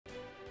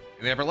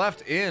In the upper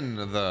left, in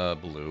the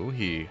blue,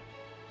 he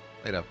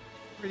played a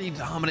pretty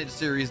dominant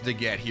series to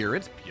get here.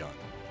 It's ByuN.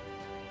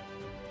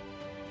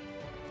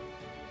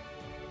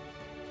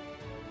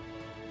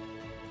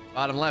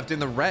 Bottom left in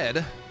the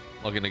red,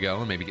 looking to go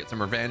and maybe get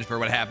some revenge for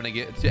what happened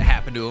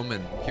to him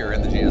and Cure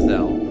in the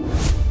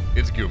GSL.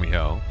 It's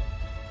Gumiho.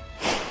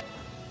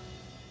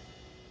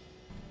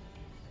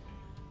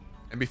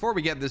 And before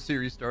we get this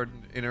series started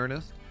in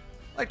earnest,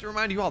 I'd like to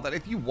remind you all that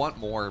if you want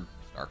more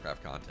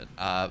Starcraft content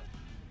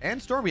and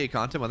Stormgate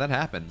content when that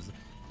happens,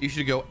 you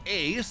should go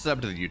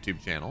sub to the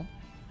YouTube channel,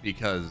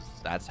 because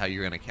that's how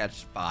you're going to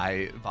catch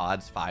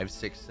VODs 5,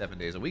 6, 7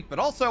 days a week. But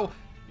also,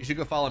 you should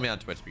go follow me on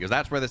Twitch, because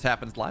that's where this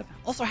happens live.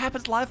 Also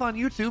happens live on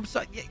YouTube,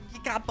 so you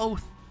got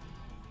both.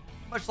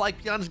 Much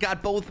like ByuN's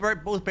got both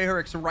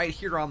barracks right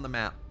here on the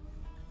map.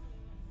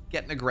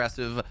 Getting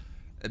aggressive,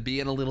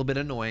 being a little bit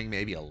annoying,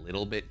 maybe a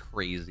little bit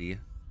crazy.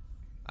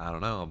 I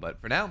don't know,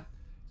 but for now,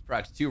 it's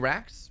Proxy 2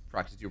 Racks,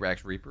 Proxy 2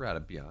 Racks Reaper out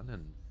of ByuN,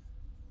 and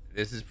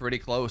this is pretty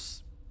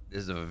close.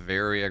 This is a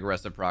very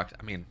aggressive proxy.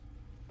 I mean,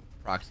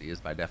 proxy is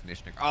by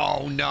definition.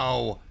 Oh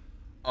no!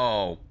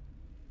 Oh,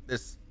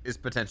 this is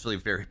potentially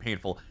very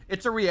painful.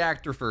 It's a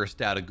reactor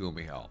first out of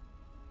Gumiho.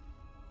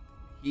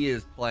 He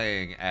is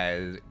playing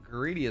as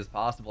greedy as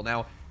possible.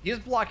 Now, he is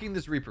blocking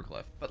this Reaper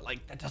cliff, but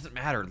like, that doesn't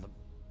matter.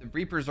 The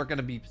Reapers are going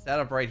to be set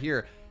up right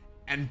here.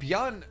 And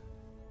ByuN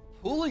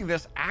pulling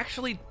this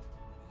actually,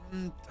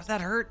 does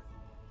that hurt?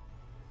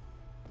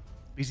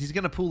 Because he's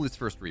going to pull his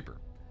first Reaper.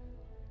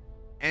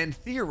 And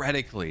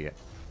theoretically,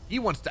 he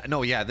wants to,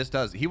 no, yeah, this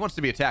does. He wants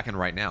to be attacking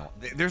right now.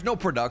 There's no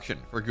production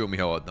for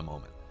Gumiho at the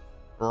moment.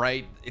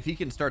 Right? If he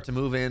can start to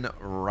move in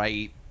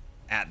right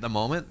at the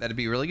moment, that'd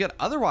be really good.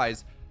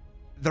 Otherwise,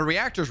 the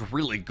reactor's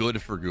really good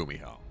for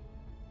Gumiho.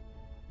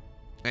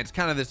 And it's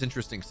kind of this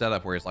interesting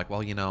setup where it's like,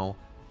 well, you know,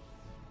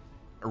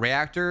 a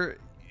reactor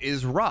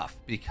is rough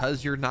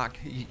because you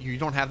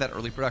don't have that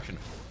early production.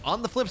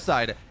 On the flip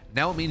side,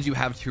 now it means you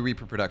have 2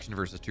 Reaper production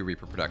versus 2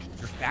 Reaper production.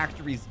 Your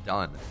factory's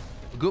done.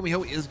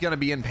 Gumiho is going to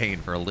be in pain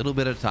for a little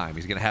bit of time.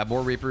 He's going to have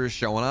more Reapers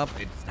showing up.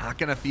 It's not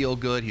going to feel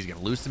good. He's going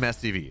to lose some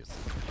SCVs.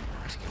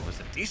 There's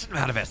a decent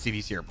amount of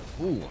SCVs here.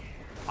 Ooh,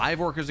 5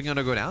 Orcas are going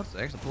to go down. So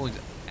actually pulling,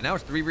 and now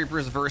it's 3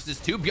 Reapers versus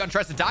 2. ByuN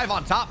tries to dive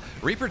on top.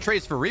 Reaper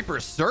trace for Reaper,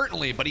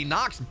 certainly, but he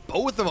knocks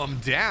both of them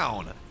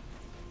down.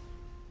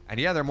 And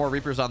yeah, there are more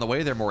Reapers on the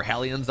way. There are more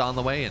Hellions on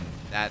the way, and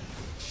that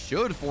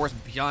should force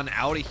ByuN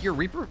out of here.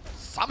 Reaper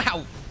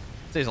somehow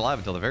stays alive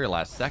until the very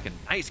last second.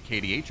 Nice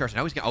KDA charge.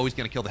 Now he's always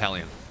going to kill the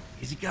Hellion.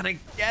 Is he going to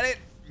get it?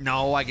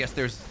 No, I guess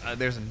there's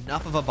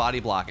enough of a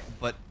body block,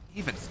 but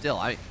even still,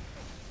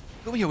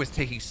 Gumiho is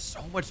taking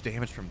so much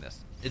damage from this.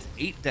 It's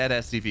 8 dead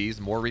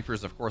SCVs, more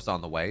Reapers, of course, on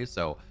the way.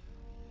 So,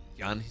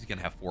 ByuN, he's going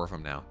to have 4 of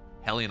them now.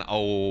 Hellion,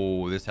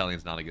 oh, this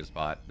Hellion's not a good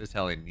spot. This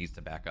Hellion needs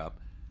to back up.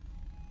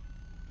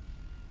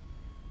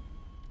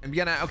 And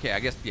ByuN, okay, I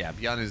guess, yeah,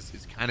 ByuN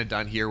is kind of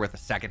done here with the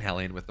second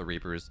Hellion with the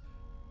Reapers.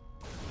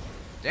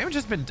 Damage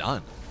has been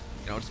done.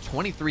 You know, it's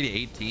 23 to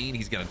 18.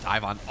 He's going to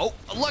dive on. Oh,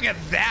 look at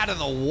that in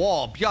the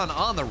wall. ByuN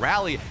on the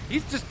rally.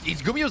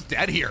 Gumiho's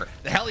dead here.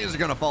 The Hellions are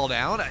going to fall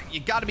down. You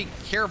got to be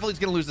careful. He's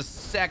going to lose the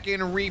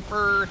second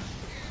Reaper.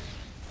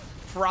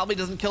 Probably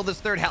doesn't kill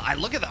this third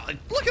Hellion. Look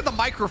at the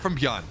micro from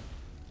ByuN.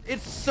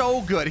 It's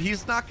so good.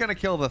 He's not going to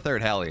kill the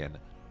third Hellion.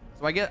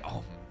 So I get,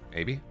 oh,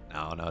 maybe.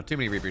 No, too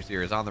many Reapers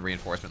here. Is on the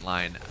reinforcement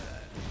line.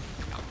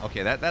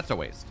 Okay, that's a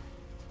waste.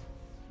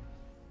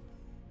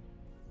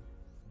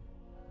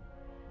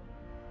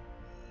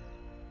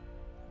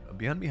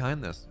 ByuN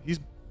behind this.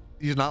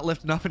 He's not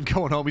lifting up and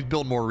going home. He's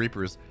building more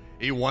Reapers.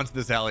 He wants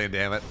this Hellion,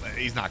 damn it.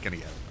 He's not gonna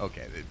get it.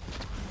 Okay,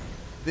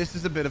 this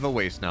is a bit of a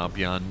waste now,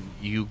 ByuN.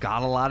 You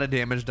got a lot of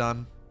damage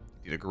done.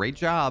 You did a great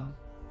job,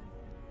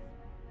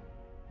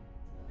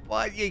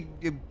 but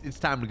it's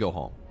time to go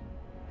home.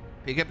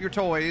 Pick up your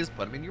toys,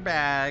 put them in your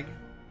bag.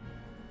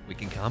 We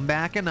can come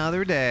back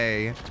another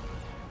day.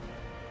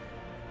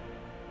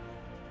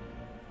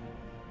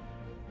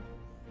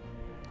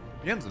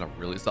 ByuN's in a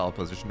really solid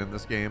position in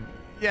this game.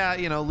 Yeah,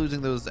 you know,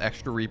 losing those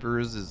extra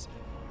Reapers is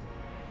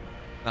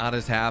not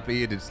as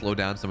happy. It did slow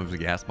down some of his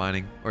gas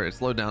mining, or it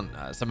slowed down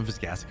some of his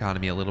gas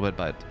economy a little bit,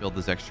 but to build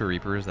those extra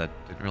Reapers, that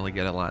didn't really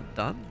get a lot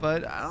done.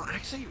 But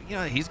actually, you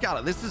know, he's got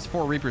it. This is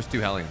 4 Reapers, 2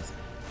 Hellions.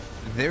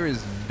 There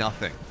is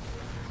nothing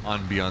on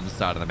ByuN's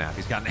side of the map.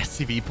 He's got an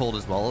SCV pulled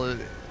as well.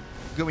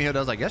 Gumiho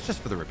does, I guess, just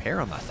for the repair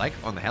on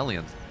the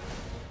Hellions.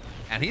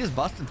 And he is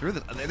busting through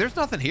this. There's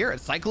nothing here.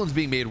 Cyclone's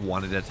being made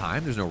one at a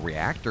time. There's no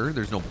reactor.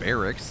 There's no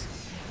barracks.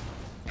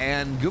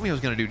 And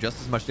Gumiho's going to do just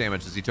as much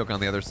damage as he took on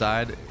the other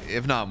side,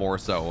 if not more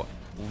so.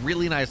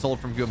 Really nice hold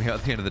from Gumiho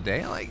at the end of the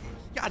day. Like,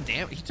 god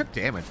damn, he took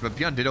damage, but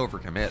ByuN did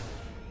overcommit.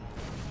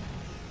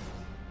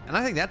 And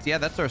I think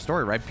that's our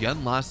story, right?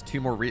 ByuN lost 2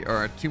 more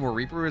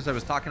Reapers. I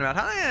was talking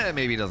about,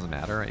 maybe it doesn't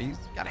matter. He's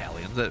got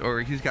Hellions, or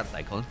he's got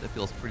Cyclones. That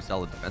feels pretty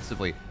solid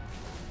defensively.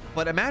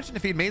 But imagine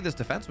if he'd made this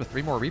defense with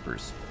 3 more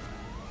Reapers.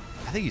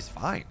 I think he's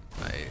fine.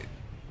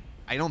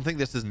 I don't think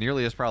this is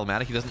nearly as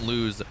problematic. He doesn't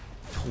lose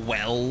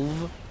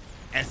 12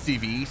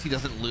 SCVs. He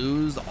doesn't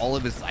lose all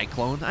of his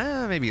Cyclones.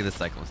 Maybe the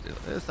Cyclone stays.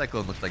 The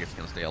Cyclone looks like it's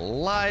going to stay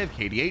alive.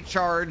 KD8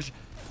 charge.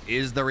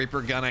 Is the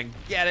Reaper going to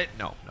get it?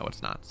 No,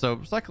 it's not.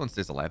 So Cyclone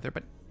stays alive there,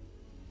 but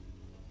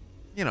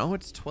you know,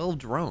 it's 12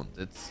 drones.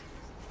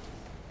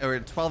 Or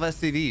 12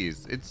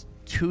 SCVs. It's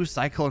 2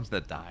 Cyclones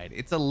that died.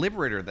 It's a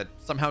Liberator that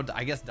somehow,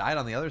 I guess, died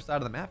on the other side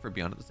of the map for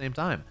ByuN at the same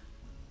time.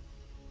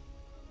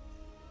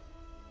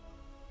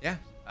 Yeah,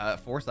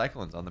 4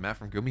 Cyclones on the map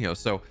from Gumiho.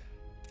 So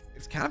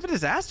it's kind of a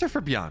disaster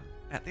for ByuN.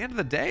 At the end of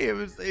the day,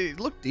 it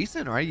looked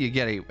decent, right? You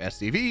get 8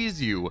 SCVs,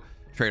 you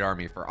trade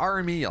army for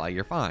army, like,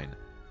 you're fine.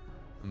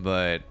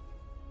 But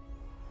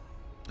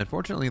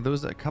unfortunately,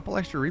 those a couple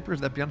extra Reapers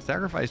that ByuN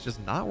sacrificed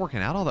just not working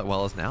out all that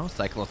well as now.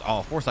 Cyclones,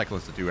 4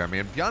 Cyclones to 2. I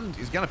mean, ByuN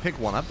is going to pick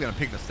one up, going to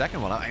pick the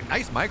second one up. A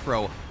nice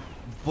micro,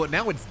 but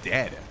now it's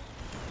dead.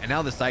 And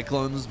now the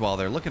Cyclones, well,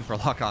 they're looking for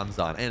lock-ons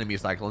on enemy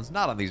Cyclones,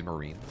 not on these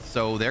Marines.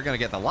 So they're going to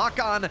get the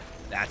lock-on.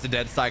 That's a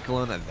dead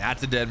Cyclone, and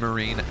that's a dead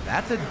Marine.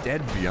 That's a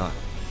dead ByuN.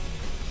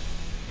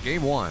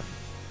 Game 1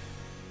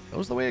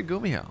 goes the way of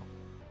Gumiho.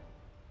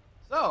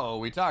 So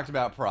we talked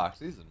about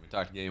proxies, and we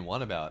talked Game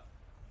 1 about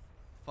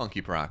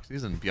funky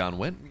proxies, and ByuN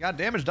went. He got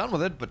damage done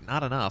with it, but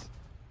not enough.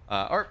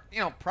 Or,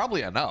 you know,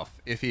 probably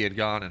enough if he had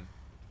gone and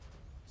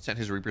sent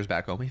his Reapers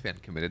back home. He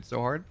hadn't committed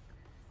so hard.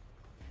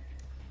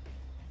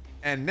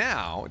 And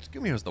now, it's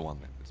Gumiho's the one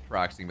that's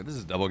proxying, but this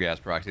is double gas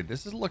proxy.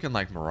 This is looking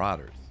like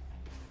Marauders.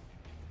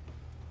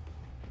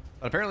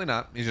 But apparently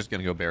not. He's just going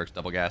to go barracks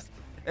double gas.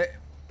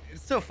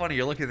 It's so funny.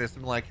 You're looking at this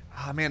and I'm like,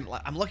 oh man,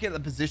 I'm looking at the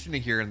positioning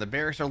here, and the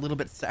barracks are a little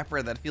bit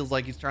separate. That feels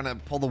like he's trying to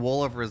pull the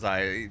wool over his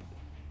eye.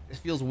 This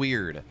feels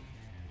weird.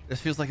 This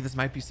feels like this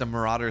might be some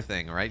Marauder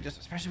thing, right? Just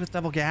especially with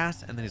double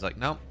gas. And then he's like,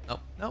 nope.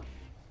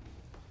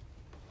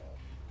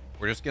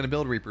 We're just going to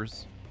build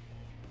Reapers.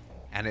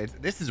 And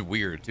this is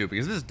weird too,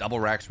 because this is double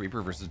Rax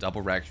Reaper versus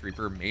double Rax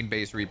Reaper, main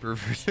base Reaper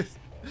versus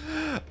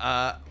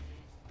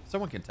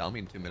someone can tell me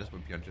in 2 minutes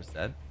what ByuN just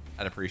said.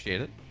 I'd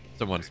appreciate it.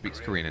 Someone speaks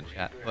Korean in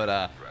chat.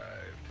 But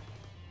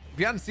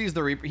ByuN sees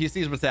the Reaper, he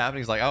sees what's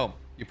happening. He's like, oh,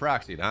 you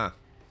proxied, huh?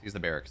 Sees the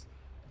barracks.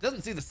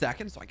 Doesn't see the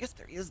second, so I guess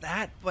there is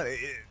that, but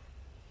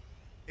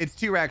it's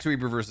 2 Rax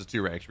Reaper versus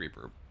 2 Rax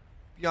Reaper.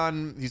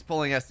 ByuN, he's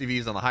pulling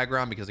SCVs on the high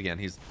ground because again,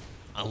 he's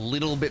a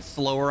little bit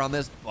slower on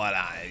this, but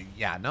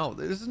yeah, no,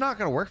 this is not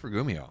going to work for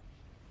Gumiho.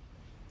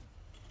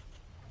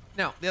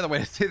 Now, the other way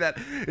to say that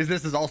is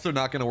this is also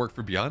not going to work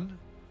for ByuN.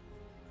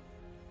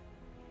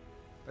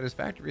 But his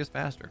factory is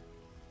faster.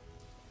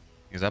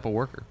 He's up a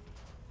worker.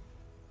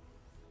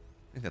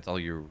 I think that's all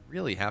you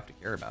really have to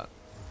care about.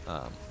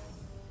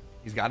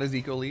 He's got his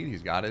eco lead.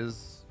 He's got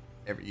his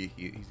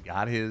he's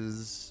got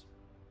his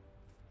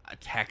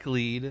tech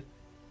lead.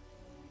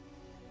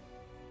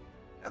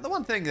 And the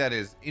one thing that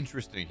is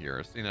interesting here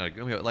is, you know,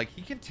 Gumiho, like,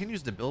 he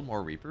continues to build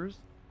more Reapers,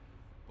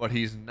 but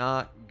he's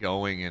not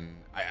going, and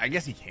I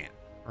guess he can't,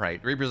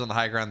 right? Reapers on the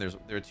high ground,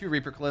 there are 2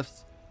 Reaper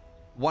cliffs.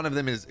 One of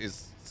them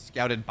is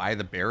scouted by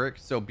the barrack,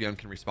 so ByuN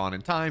can respawn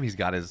in time. He's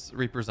got his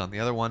Reapers on the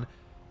other one.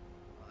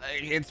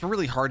 It's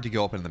really hard to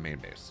go up into the main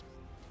base.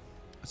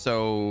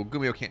 So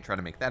Gumiho can't try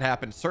to make that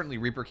happen. Certainly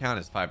Reaper count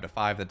is 5 to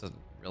 5. That doesn't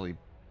really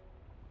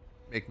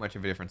make much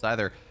of a difference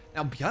either.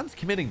 Now ByuN's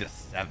committing to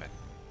 7.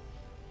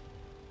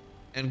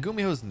 And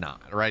Gumiho's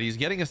not, right? He's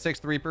getting a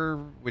 6th Reaper,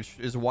 which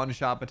is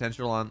 1-shot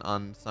potential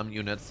on some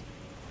units.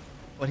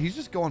 But he's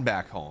just going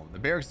back home. The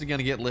barracks are going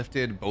to get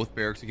lifted. Both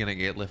barracks are going to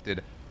get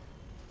lifted.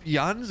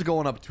 ByuN's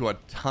going up to a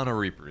ton of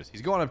Reapers.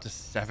 He's going up to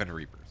 7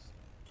 Reapers.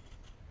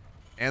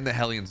 And the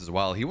Hellions as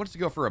well. He wants to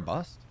go for a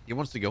bust. He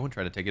wants to go and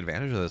try to take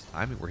advantage of this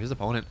timing where his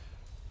opponent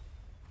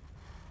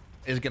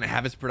is going to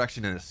have his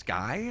production in the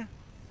sky.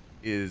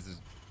 Is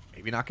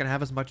maybe not going to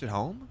have as much at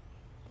home.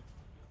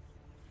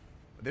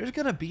 There's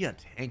going to be a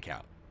tank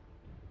out.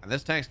 And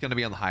this tank's going to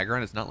be on the high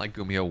ground. It's not like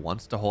Gumiho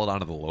wants to hold on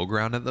to the low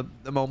ground at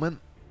the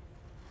moment.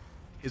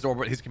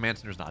 His command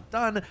center's not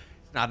done. It's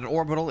not an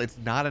orbital. It's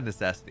not a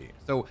necessity.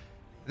 So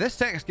this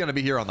tank's going to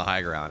be here on the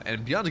high ground.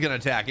 And ByuN's going to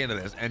attack into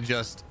this and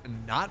just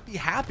not be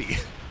happy.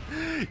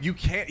 You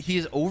can't.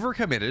 He's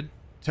overcommitted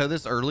to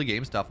this early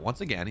game stuff.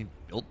 Once again, he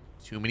built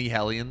too many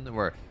Hellion.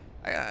 Or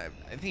I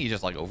think he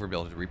just like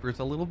overbuilt his Reapers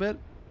a little bit.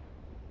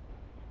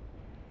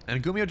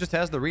 And Gumiho just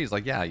has the reads,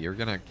 like, yeah, you're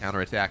going to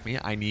counterattack me.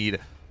 I need,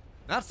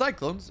 not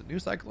Cyclones. New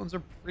Cyclones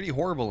are pretty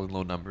horrible in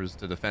low numbers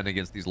to defend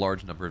against these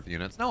large number of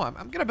units. No, I'm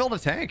going to build a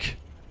tank.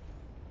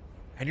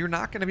 And you're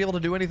not going to be able to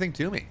do anything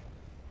to me.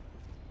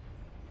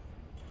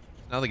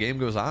 Now the game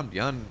goes on.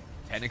 ByuN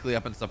technically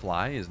up in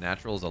supply. His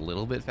natural is a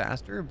little bit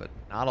faster, but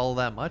not all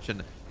that much.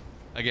 And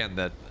again,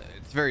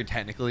 it's very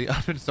technically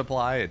up in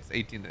supply. It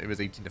was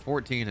 18 to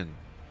 14, and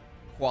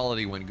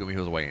quality went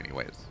Gumiho's way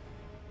anyways.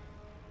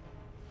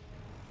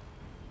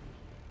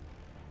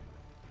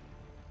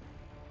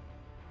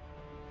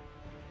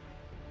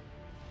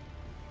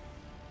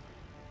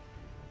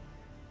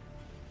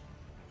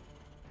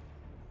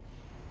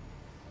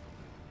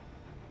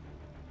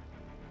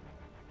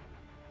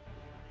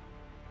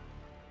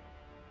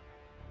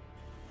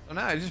 So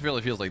now it just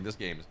really feels like this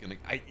game is gonna.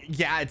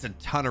 Yeah, it's a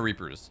ton of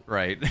Reapers,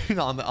 right,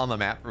 on the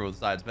map for both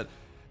sides. But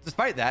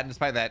despite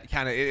that,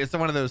 kind of, it's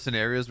one of those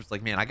scenarios where it's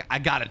like, man, I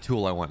got a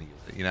tool, I want to use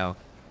it, you know?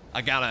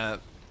 I got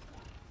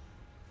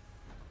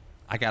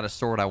a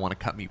sword I want to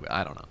cut me with.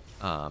 I don't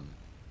know.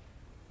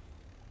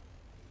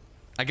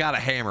 I got a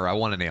hammer, I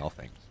want to nail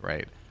things,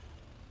 right?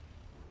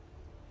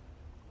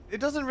 It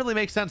doesn't really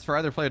make sense for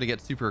either player to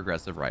get super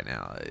aggressive right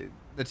now.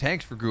 The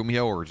tanks for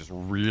Gumiho are just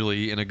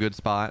really in a good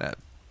spot.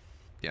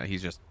 Yeah,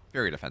 he's just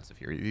very defensive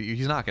here.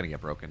 He's not going to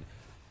get broken.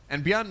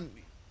 And ByuN,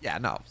 yeah,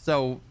 no.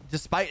 So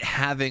despite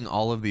having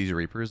all of these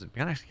Reapers,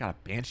 ByuN actually got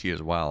a Banshee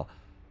as well.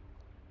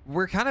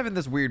 We're kind of in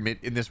this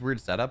weird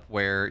setup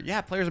where,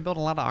 yeah, players are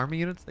building a lot of army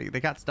units. They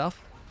got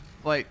stuff,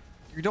 but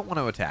you don't want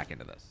to attack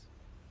into this.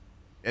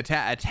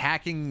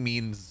 Attacking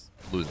means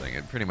losing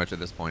it pretty much at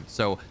this point.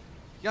 So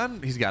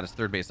ByuN, he's got his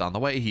third base on the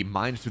way. He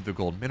mines through the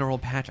gold mineral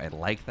patch. I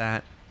like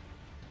that.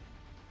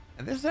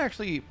 And this is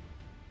actually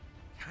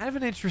kind of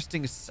an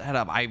interesting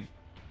setup. I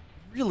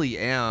really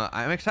am.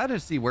 I'm excited to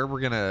see where we're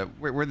gonna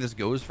where this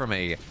goes from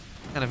a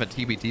kind of a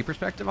TvT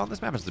perspective on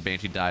this map. As the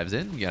Banshee dives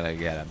in, you gotta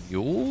get a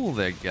mule.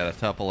 They got a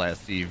couple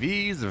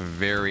SCVs.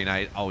 Very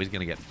nice. Oh, he's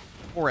gonna get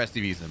 4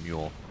 SCVs and a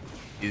mule.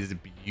 Is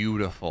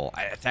beautiful.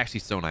 It's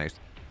actually so nice.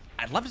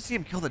 I'd love to see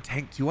him kill the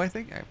tank too, I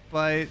think.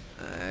 But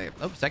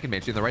oh, second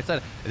Banshee on the right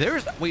side.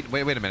 There's wait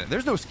a minute.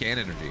 There's no scan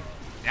energy.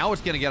 Now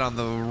it's gonna get on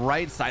the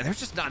right side. There's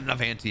just not enough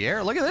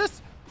anti-air. Look at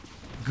this.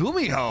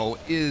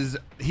 Gumiho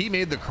he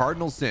made the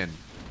cardinal sin.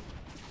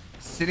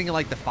 Sitting at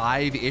like the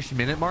 5-ish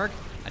minute mark.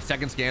 A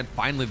second scan.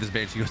 Finally, this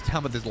Banshee goes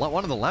down, but this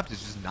one on the left is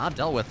just not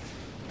dealt with.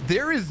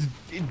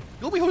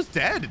 Gumiho's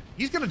dead.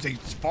 He's gonna take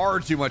far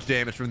too much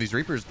damage from these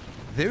Reapers.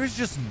 There's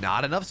just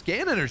not enough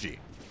scan energy.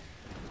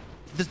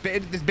 This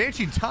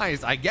Banshee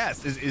dies, I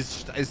guess,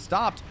 is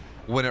stopped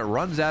when it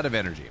runs out of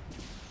energy.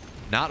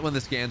 Not when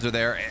the scans are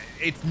there.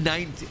 It's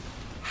 19.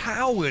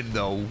 How in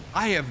though?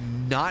 I have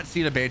not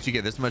seen a Banshee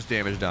get this much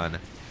damage done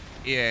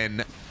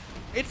in.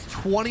 It's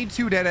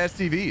 22 dead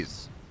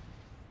SCVs.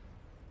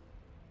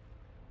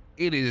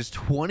 It is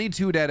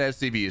 22 dead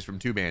SCVs from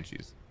 2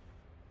 Banshees.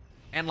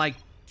 And like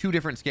 2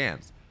 different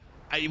scans.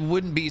 I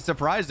wouldn't be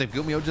surprised if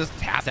Gumiho just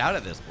taps out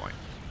at this point.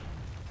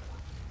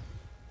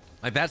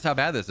 Like, that's how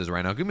bad this is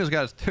right now. Gumiho's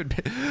got his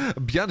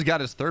ByuN's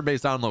got his third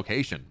base on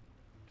location.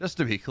 Just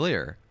to be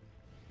clear.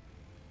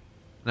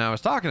 Now, I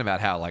was talking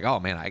about how, like, oh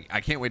man,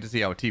 I can't wait to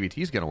see how TvT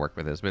is going to work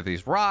with this, with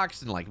these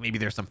rocks, and like maybe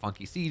there's some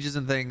funky sieges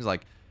and things.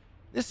 Like,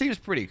 this seems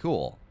pretty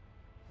cool.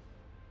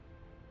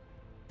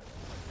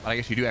 But I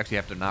guess you do actually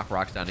have to knock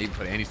rocks down to even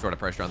put any sort of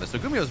pressure on this. So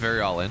Gumiho's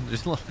very all in.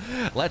 Just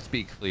let's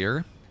be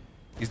clear.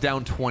 He's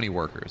down 20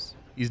 workers.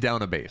 He's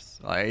down a base.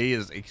 He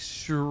is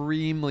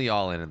extremely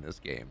all in this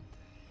game.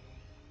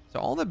 So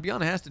all that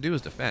ByuN has to do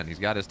is defend. He's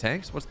got his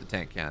tanks. What's the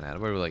tank count at?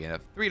 What are we looking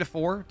at? 3 to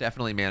 4.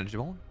 Definitely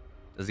manageable.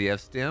 Does he have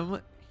stim?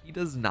 He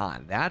does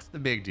not. That's the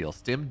big deal.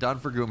 Stim done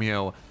for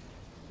Gumiho,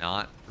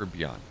 not for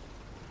ByuN.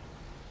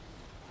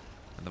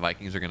 And the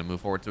Vikings are going to move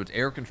forward. So it's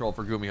air control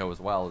for Gumiho as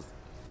well. As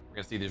we're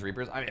going to see these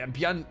Reapers. I mean,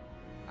 ByuN,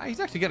 he's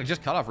actually going to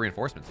just cut off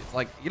reinforcements. It's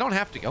like, you don't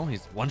have to go.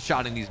 He's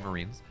one-shotting these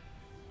Marines.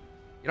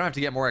 You don't have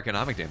to get more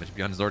economic damage.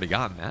 ByuN's already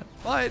gotten that.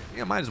 But,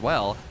 yeah, might as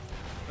well.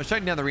 But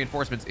shutting down the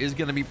reinforcements is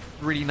going to be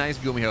pretty nice.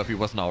 Gumiho, if he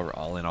wasn't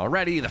all in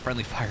already. The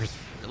friendly fire is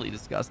really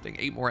disgusting.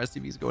 8 more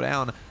SCVs go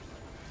down.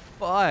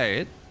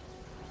 But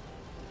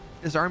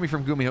this army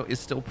from Gumiho is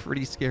still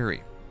pretty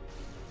scary.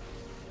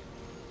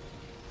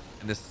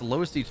 And this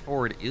slow siege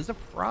forward is a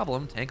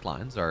problem. Tank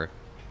lines are,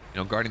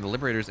 guarding the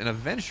Liberators. And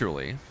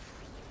eventually,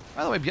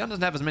 by the way, ByuN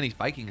doesn't have as many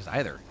Vikings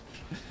either.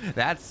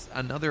 That's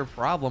another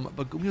problem,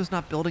 but Gumiho's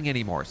not building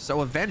anymore.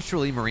 So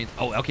eventually Marines,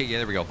 oh, okay, yeah,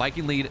 there we go.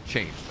 Viking lead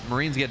changed.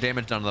 Marines get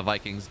damage done to the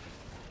Vikings.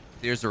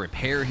 There's a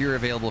repair here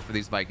available for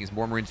these Vikings.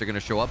 More Marines are going to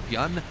show up.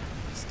 ByuN,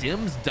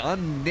 stim's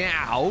done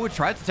now.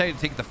 Tries to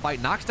take the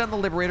fight, knocks down the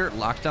Liberator,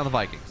 locks down the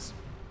Vikings.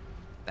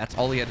 That's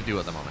all he had to do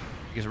at the moment.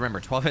 Because remember,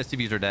 12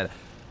 SCVs are dead.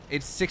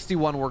 It's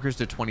 61 workers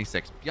to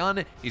 26.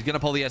 ByuN, he's going to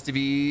pull the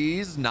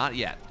SCVs. Not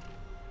yet.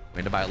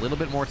 Going to buy a little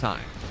bit more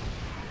time.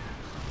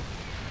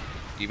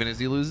 Even as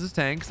he loses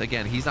tanks.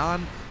 Again, he's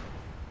on.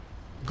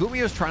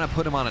 Gumiho's trying to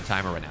put him on a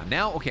timer right now.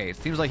 Now, okay, it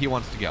seems like he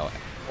wants to go.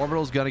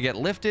 Orbital's going to get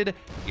lifted.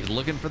 He's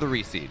looking for the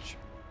resiege.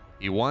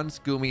 He wants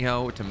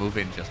Gumiho to move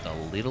in just a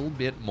little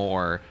bit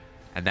more.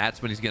 And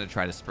that's when he's going to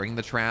try to spring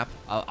the trap.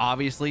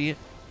 Obviously,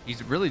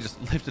 he's really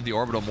just lifted the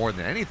orbital more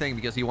than anything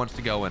because he wants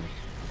to go and...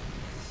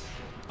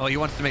 Oh, he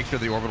wants to make sure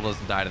the orbital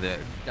doesn't die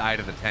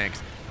to the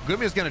tanks.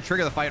 Gumiho's going to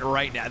trigger the fight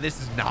right now.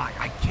 This is not...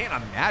 I can't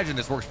imagine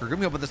this works for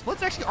Gumiho, but the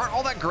splits actually aren't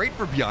all that great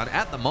for ByuN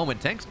at the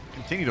moment. Tanks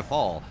continue to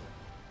fall.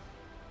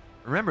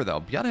 Remember,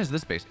 though, ByuN has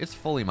this base. It's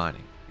fully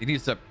mining. He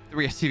needs to...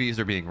 3 SCVs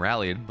are being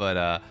rallied,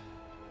 but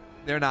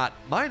they're not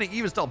mining.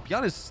 Even still,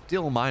 ByuN is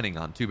still mining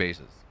on 2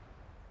 bases.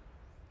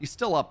 He's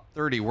still up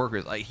 30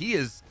 workers. Like, he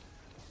is...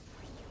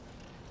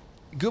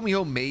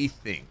 Gumiho may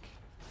think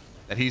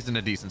that he's in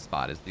a decent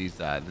spot as these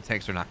the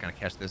tanks are not going to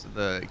catch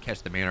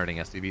the man-hurting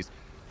SCVs.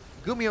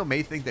 Gumiho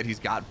may think that he's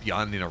got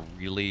ByuN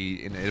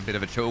in a bit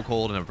of a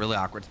chokehold in a really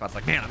awkward spot. It's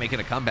like, man, I'm making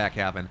a comeback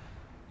happen.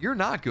 You're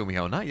not,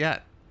 Gumiho, not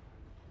yet.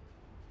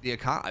 the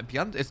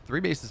ByuN, it's 3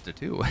 bases to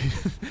 2.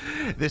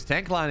 This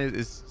tank line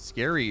is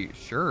scary,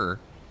 sure.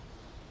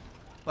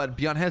 But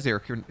ByuN has air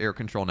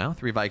control now,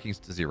 3 Vikings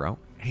to 0.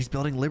 And he's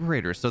building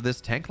Liberators, so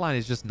this tank line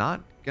is just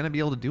not going to be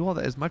able to do all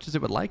that as much as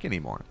it would like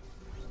anymore.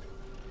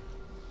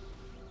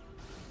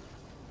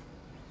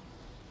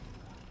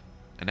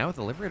 And now with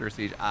the Liberator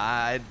siege,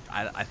 I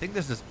think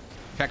this is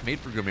checkmate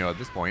for Gumiho at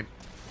this point.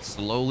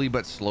 Slowly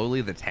but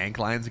slowly, the tank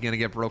line's going to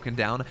get broken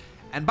down.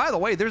 And by the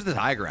way, there's this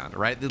high ground,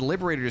 right? The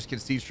Liberators can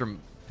siege from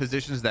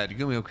positions that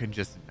Gumiho can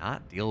just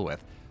not deal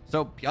with.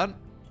 So ByuN,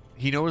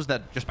 he knows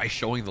that just by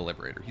showing the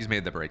Liberator, he's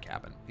made the break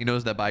happen. He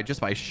knows that by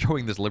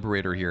showing this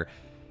Liberator here,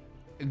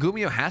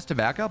 Gumiho has to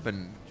back up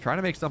and try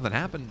to make something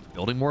happen.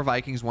 Building more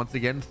Vikings once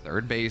again.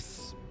 3rd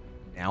base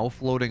now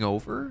floating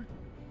over.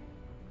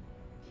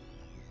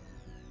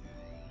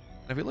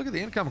 If we look at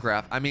the income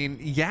graph, I mean,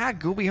 yeah,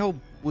 Gumiho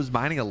was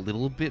mining a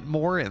little bit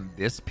more in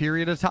this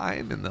period of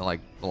time, in the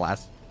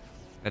last,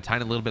 a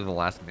tiny little bit of the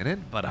last minute,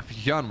 but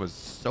ByuN was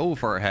so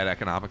far ahead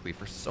economically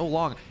for so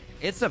long.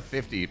 It's a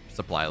 50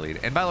 supply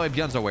lead. And by the way,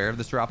 ByuN's aware of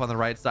this drop on the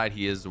right side.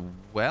 He is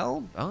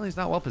well, he's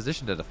not well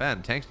positioned to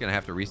defend. Tank's gonna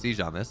have to re-siege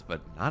on this, but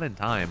not in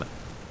time.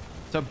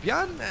 So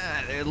ByuN,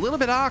 a little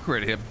bit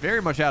awkward.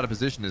 Very much out of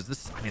position. Is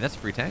this, I mean, that's a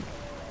free tank.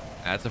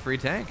 That's a free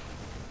tank.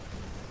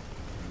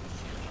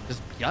 Does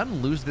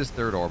ByuN lose this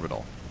 3rd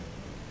orbital?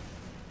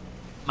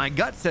 My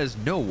gut says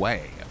no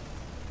way.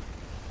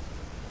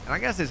 And I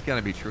guess it's going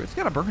to be true. It's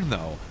going to burn,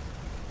 though.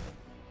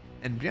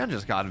 And ByuN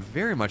just got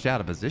very much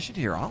out of position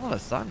here. All of a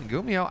sudden,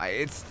 Gumiho,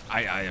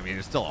 I mean,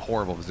 it's still a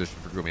horrible position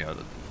for Gumiho.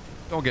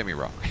 Don't get me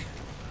wrong.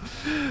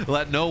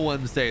 Let no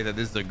one say that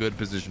this is a good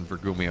position for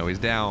Gumiho. He's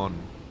down.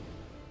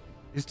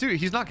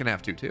 He's not going to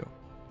have 2-2.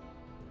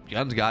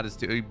 ByuN's got his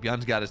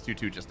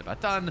 2-2 just about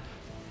done.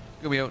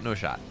 Gumiho, no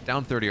shot.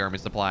 Down 30 army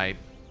supply.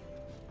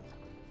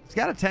 He's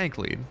got a tank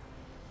lead.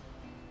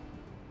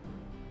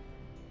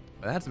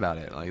 But that's about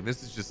it. Like,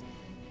 this is just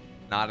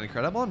not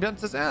incredible. And ByuN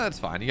says, that's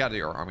fine. You got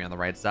your army on the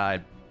right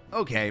side.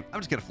 Okay, I'm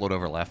just going to float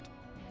over left.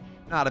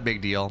 Not a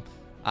big deal.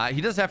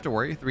 He does have to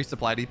worry. 3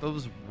 supply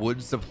depots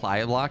would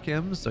supply block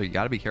him, so you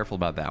got to be careful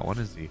about that one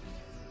as he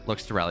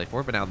looks to rally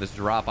for it. But now this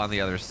drop on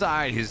the other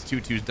side, his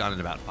 2-2's done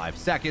in about 5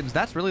 seconds.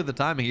 That's really the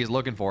timing he's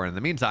looking for. In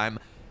the meantime,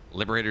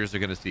 Liberators are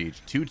going to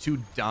siege.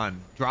 2-2 done.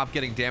 Drop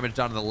getting damaged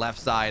on the left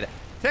side.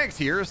 Tanks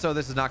here, so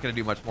this is not going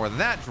to do much more than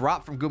that.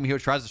 Drop from Gumiho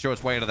tries to show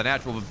its way into the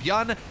natural, but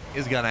ByuN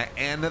is going to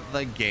end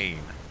the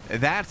game.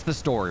 That's the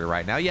story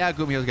right now. Yeah,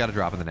 Gumiho's got a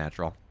drop in the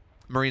natural.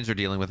 Marines are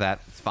dealing with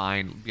that. It's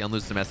fine. ByuN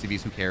loses some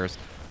SCVs. Who cares?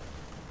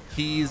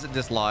 He's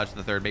dislodged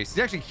the 3rd base.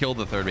 He's actually killed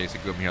the 3rd base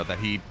at Gumiho that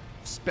he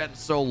spent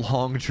so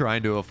long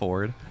trying to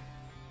afford.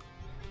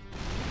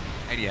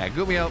 And yeah,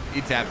 Gumiho,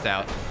 he taps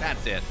out.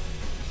 That's it.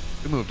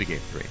 We move to game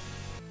 3.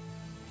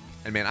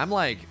 And man, I'm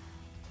like,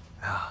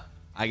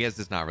 I guess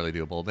it's not really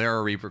doable. There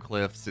are Reaper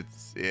cliffs.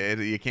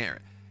 You can't.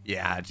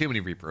 Yeah, too many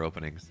Reaper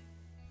openings.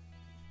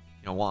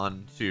 You know,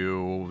 1,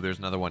 2. There's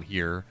another one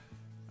here.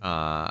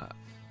 I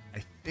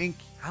think.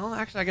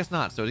 Actually, I guess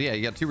not. So yeah,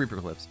 you got 2 Reaper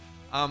cliffs.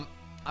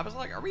 I was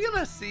like, are we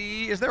gonna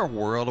see? Is there a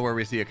world where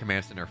we see a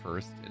command center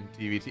first in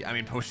TvT? I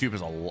mean, Post-Youth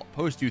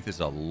is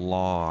a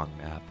long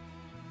map.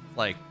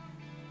 Like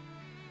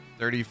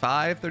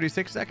 35,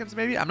 36 seconds,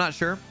 maybe. I'm not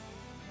sure.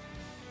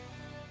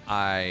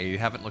 I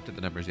haven't looked at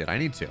the numbers yet. I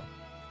need to.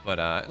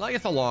 But like,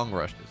 it's a long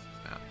rush distance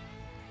map.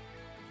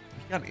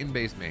 It's got an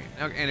in-base main.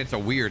 And it's a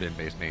weird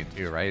in-base main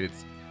too, right?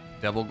 It's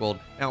double gold.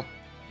 Now,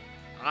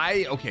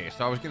 okay,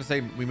 so I was gonna say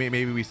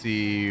maybe we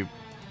see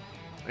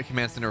a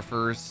command center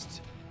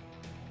first.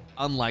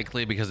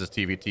 Unlikely because it's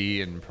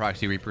TvT and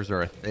proxy Reapers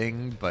are a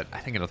thing, but I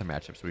think in other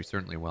matchups we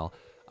certainly will.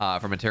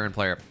 From a Terran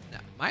player. Now,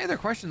 my other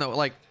question though,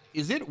 like,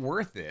 is it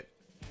worth it?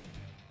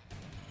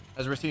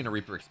 As we're seeing a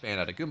Reaper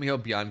expand out of Gumiho,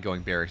 ByuN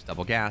going barracks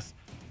double gas.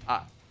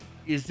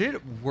 Is it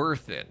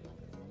worth it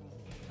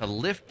to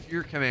lift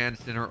your command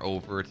center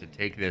over to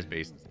take this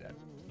base instead?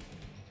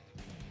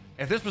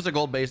 If this was a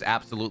gold base,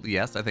 absolutely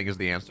yes, I think is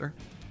the answer.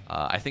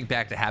 I think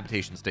back to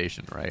Habitation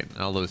Station, right? And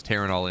all those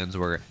Terran all-ins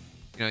where,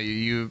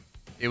 you know,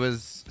 it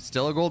was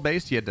still a gold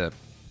base. You had to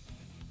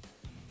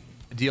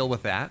deal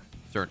with that,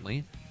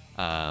 certainly.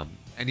 And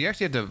you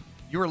actually had to,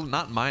 you were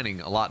not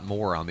mining a lot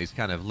more on these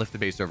kind of lift the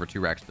base over 2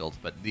 racks builds,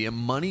 but the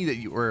money that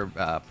you were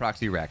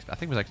proxy racks, I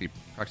think it was actually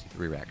proxy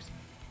 3 racks.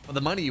 But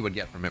the money you would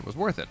get from it was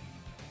worth it.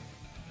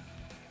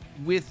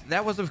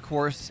 That was of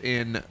course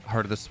in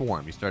Heart of the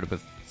Swarm. You started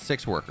with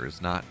 6 workers,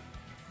 not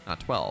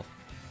 12,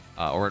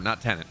 or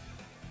not 10. How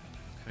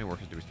many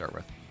workers do we start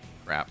with?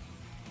 Crap.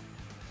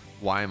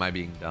 Why am I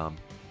being dumb?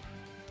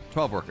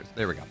 12 workers.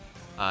 There we go.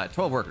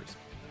 12 workers.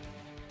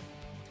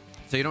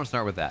 So you don't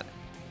start with that.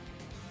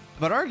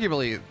 But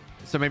arguably,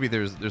 so maybe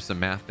there's some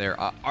math there.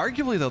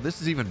 Arguably though,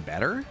 this is even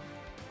better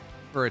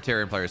for a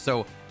Terran player.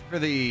 So for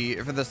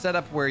the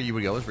setup where you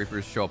would go is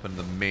Reapers show up in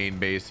the main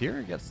base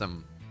here, get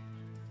some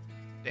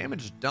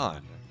damage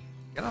done.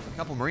 Get off a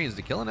couple Marines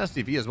to kill an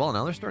SCV as well.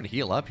 Now they're starting to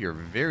heal up here.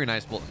 Very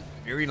nice,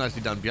 very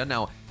nicely done. ByuN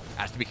now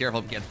has to be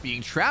careful against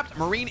being trapped.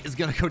 Marine is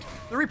gonna go.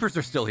 The Reapers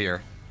are still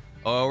here.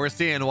 Oh, we're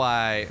seeing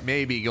why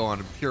maybe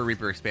going pure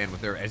Reaper expand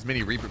with their as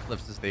many Reaper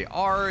cliffs as they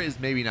are is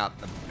maybe not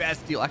the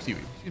best deal. Actually,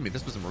 excuse me,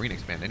 this was a Marine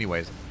expand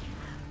anyways.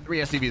 3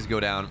 SCVs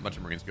go down, a bunch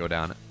of Marines go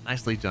down.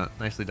 Nicely done,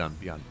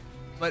 ByuN.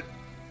 But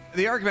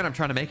the argument I'm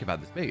trying to make about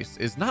this base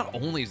is not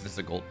only is this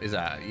a gold,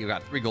 you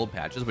got 3 gold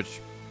patches, which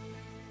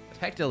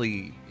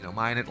effectively, you know,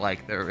 mine at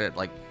like they're at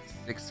like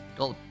 6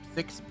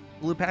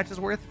 blue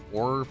patches worth,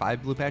 4 or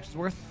 5 blue patches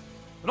worth.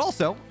 But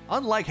also,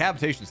 unlike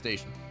Habitation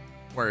Station,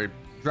 where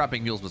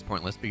dropping mules was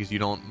pointless because you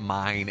don't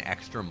mine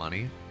extra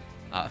money.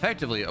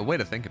 Effectively, a way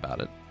to think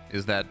about it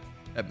is that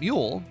a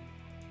mule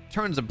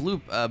turns a blue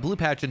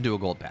patch into a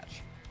gold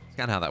patch. It's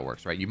kind of how that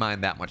works, right? You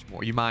mine that much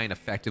more. You mine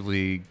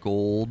effectively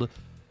gold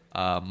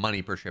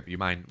money per trip. You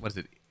mine, what is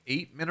it,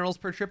 8 minerals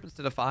per trip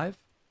instead of 5?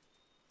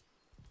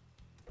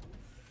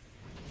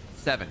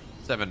 7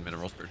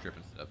 minerals per trip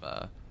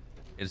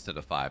instead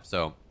of 5.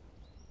 So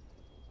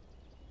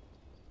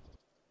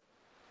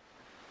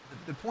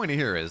the point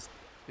here is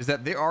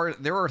that there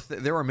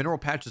are mineral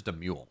patches to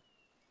mule,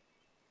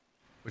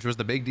 which was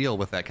the big deal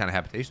with that kind of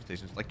habitation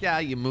station. It's like, yeah,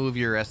 you move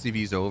your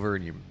SCVs over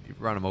and you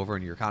run them over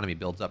and your economy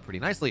builds up pretty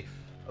nicely,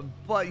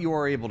 but you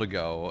are able to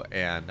go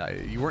and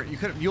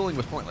muling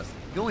was pointless.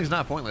 Muling is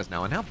not pointless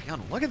now. And now ByuN,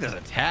 look at this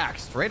attack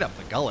straight up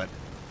the gullet.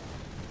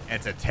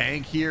 It's a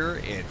tank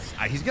here. It's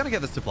he's gonna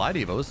get the supply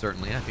depots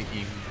certainly. I think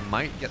he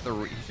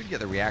should get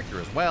the reactor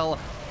as well.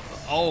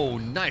 Oh,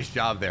 nice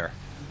job there.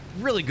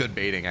 Really good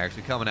baiting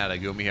actually coming out of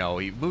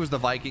Gumiho. He moves the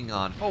Viking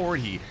on forward.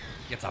 He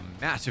gets a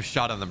massive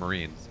shot on the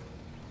Marines.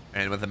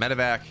 And with the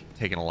medevac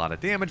taking a lot of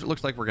damage, it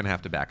looks like we're going to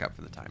have to back up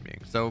for the time being.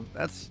 So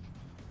that's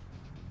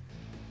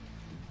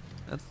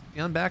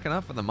ByuN backing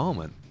up for the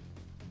moment.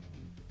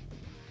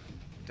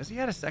 Does he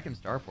have a second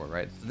starport,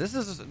 right? So this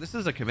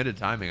is a committed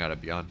timing out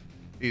of ByuN.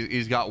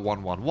 He's got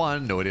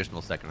 111, no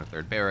additional second or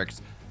third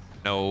barracks,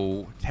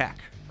 no tech.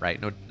 Right,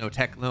 no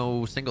tech,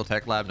 no single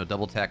tech lab, no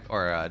double tech,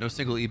 or no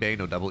single eBay,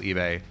 no double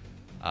eBay.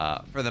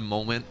 For the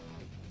moment,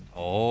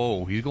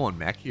 oh, he's going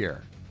mech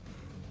here.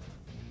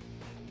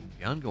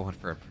 ByuN going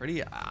for a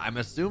pretty, I'm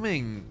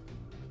assuming,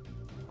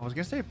 I was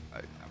gonna say a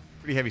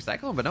pretty heavy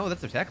cyclone, but no,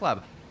 that's a tech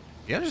lab.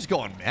 ByuN just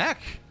going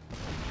mech.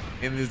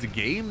 In this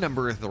game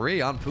number 3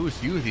 on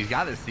Poos Youth, he's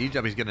got his siege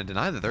up. He's gonna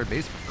deny the third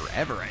base for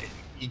forever.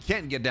 He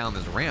can't get down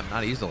this ramp,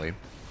 not easily.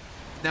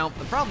 Now,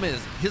 the problem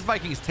is his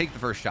Vikings take the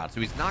first shot,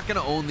 so he's not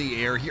going to own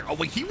the air here. Oh,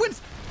 wait, he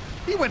wins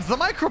the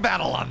micro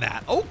battle on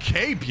that.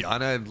 Okay,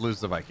 ByuN, I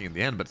lose the Viking in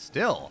the end, but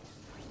still,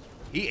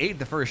 he ate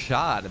the first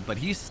shot, but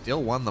he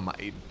still won the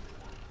might.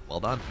 Well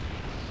done.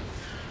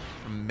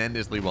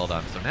 Tremendously well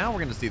done. So now we're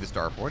going to see the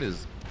starport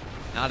is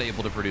not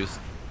able to produce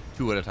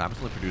 2 at a time.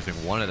 It's only producing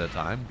 1 at a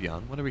time.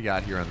 ByuN, what do we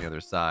got here on the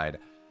other side?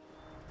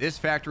 This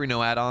factory,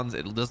 no add-ons.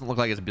 It doesn't look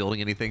like it's building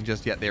anything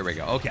just yet. There we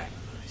go. Okay,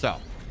 so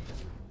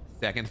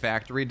second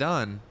factory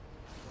done.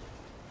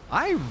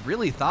 I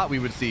really thought we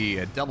would see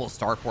a double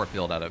starport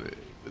build out of it.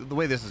 The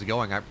way this is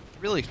going, I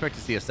really expect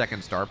to see a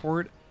second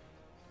starport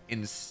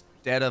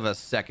instead of a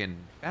second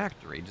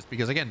factory, just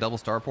because again, double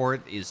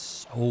starport is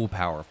so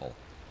powerful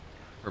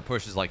for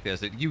pushes like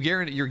this.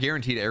 You're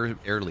guaranteed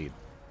air lead.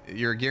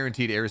 Your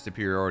guaranteed air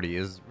superiority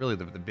is really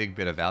the big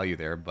bit of value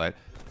there. But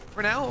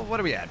for now, what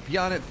are we at?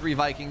 ByuN at 3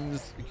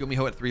 Vikings,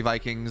 Gumiho at 3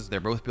 Vikings. They're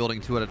both building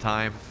 2 at a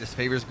time. This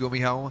favors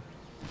Gumiho.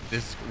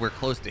 We're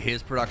close to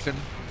his production,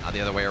 not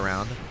the other way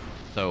around.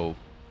 So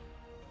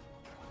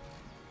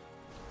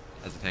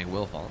as the tank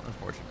will fall,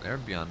 unfortunately there,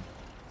 ByuN.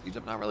 Siege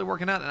up not really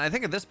working out, and I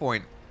think at this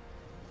point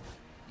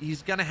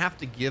he's gonna have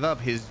to give up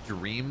his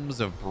dreams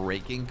of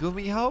breaking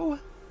Gumiho.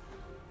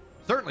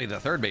 Certainly the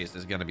third base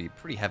is gonna be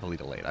pretty heavily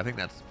delayed. I think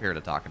that's fair to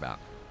talk about.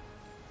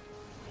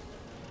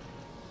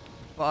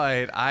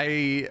 But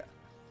I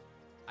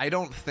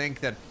don't think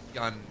that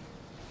ByuN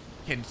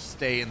can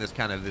stay in this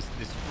kind of this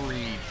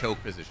free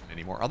choke position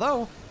anymore.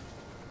 Although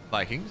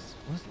Vikings,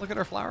 let's look at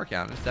our flower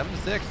count. It's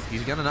 7-6.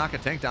 He's gonna knock a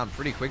tank down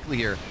pretty quickly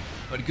here,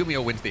 but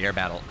Gumiho wins the air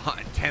battle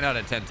 10 out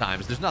of 10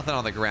 times. There's nothing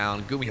on the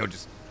ground. Gumiho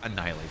just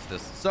annihilates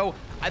this. So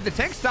the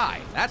tanks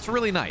die. That's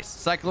really nice.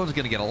 Cyclone's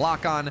gonna get a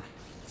lock on.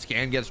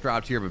 Scan gets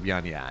dropped here, but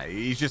ByuN, yeah,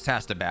 he just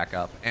has to back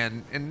up.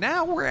 And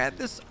now we're at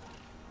this.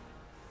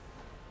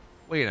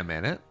 Wait a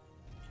minute.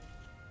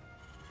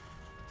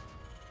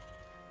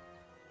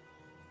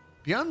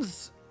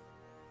 ByuN's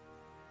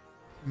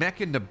mech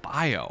into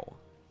bio.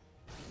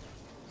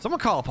 Someone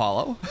call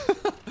Apollo.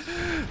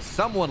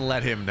 Someone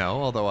let him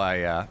know. Although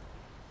I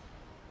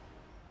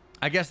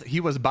guess he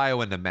was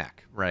bio into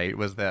mech, right?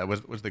 Was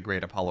the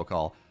great Apollo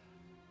call.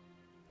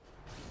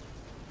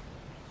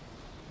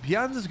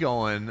 ByuN's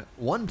going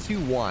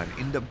 1-2-1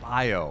 into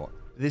bio.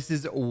 This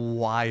is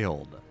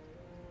wild.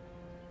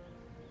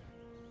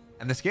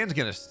 And the scan's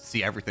gonna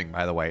see everything,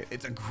 by the way.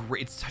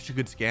 It's such a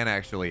good scan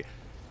actually.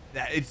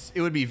 It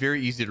would be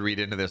very easy to read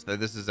into this that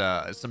this is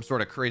some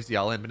sort of crazy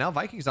all in, but now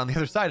Vikings on the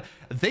other side,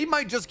 they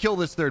might just kill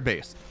this third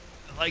base.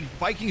 Like,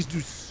 Vikings do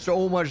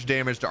so much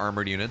damage to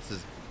armored units.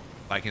 As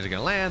Vikings are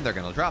gonna land, they're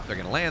gonna drop, they're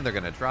gonna land, they're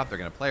gonna drop, they're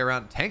gonna play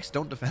around. Tanks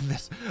don't defend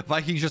this.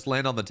 Vikings just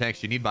land on the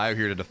tanks. You need bio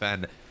here to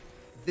defend.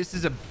 This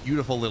is a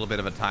beautiful little bit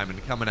of a timing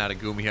coming out of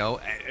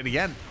Gumiho. And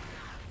again,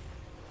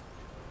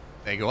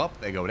 they go up,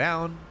 they go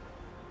down.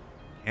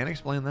 Can't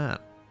explain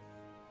that.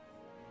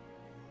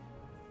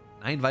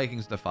 9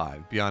 Vikings to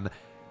 5. ByuN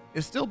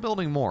is still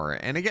building more.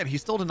 And again,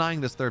 he's still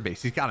denying this third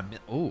base. He's got a...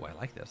 Oh, I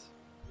like this.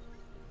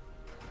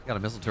 He's got a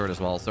missile turret as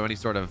well. So any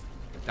sort of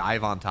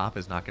dive on top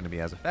is not going to be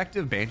as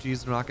effective.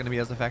 Banshees are not going to be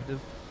as effective.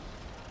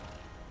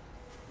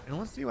 And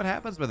let's see what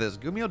happens with this.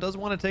 Gumiho does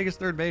want to take his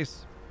third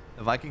base.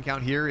 The Viking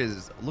count here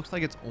is... Looks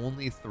like it's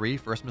only 3.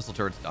 First missile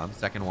turret's done.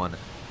 Second one...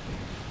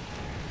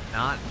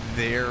 Not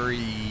there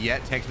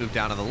yet. Tanks move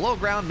down to the low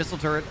ground. Missile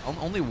turret,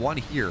 only 1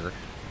 here.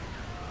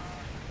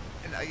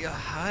 And,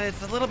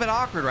 it's a little bit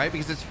awkward, right?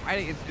 Because it's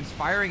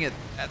firing at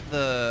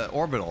the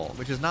orbital,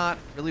 which is not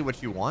really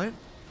what you want.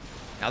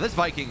 Now this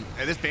Viking,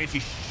 this Banshee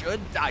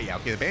should die. Yeah,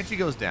 okay, the Banshee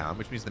goes down,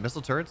 which means the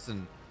missile turrets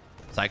and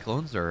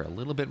Cyclones are a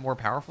little bit more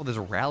powerful. There's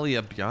a rally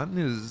up.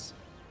 ByuN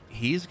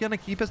he's going to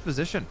keep his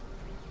position.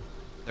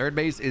 Third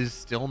base is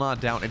still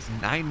not down. It's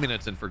 9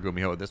 minutes in for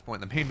Gumiho at this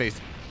point. The main base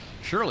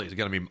surely is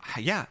going to be,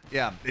 yeah,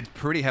 it's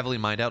pretty heavily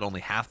mined out.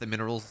 Only half the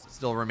minerals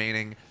still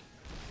remaining.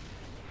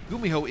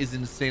 Gumiho is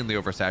insanely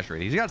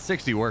oversaturated. He's got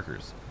 60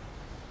 workers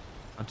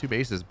on 2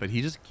 bases, but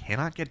he just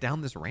cannot get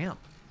down this ramp.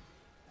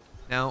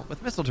 Now,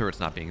 with missile turrets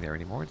not being there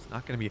anymore, it's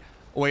not going to be...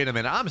 Oh, wait a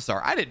minute. I'm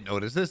sorry. I didn't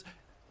notice this.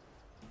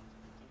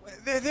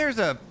 There's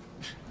a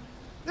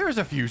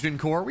fusion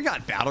core. We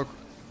have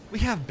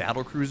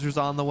battle cruisers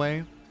on the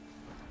way.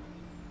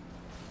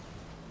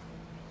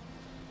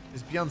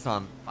 This ByuN's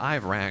on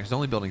 5 ranks,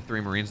 only building 3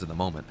 Marines at the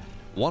moment.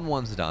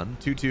 1-1's done.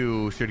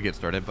 2-2 should get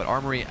started, but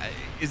Armory...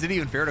 Is it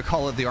even fair to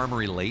call it the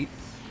Armory late?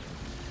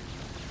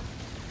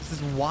 This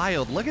is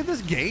wild. Look at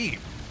this game.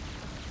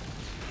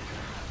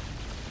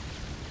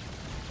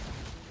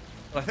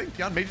 But I think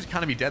ByuN may just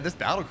kind of be dead. This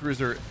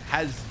battlecruiser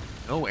has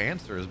no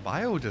answers.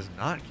 Bio does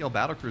not kill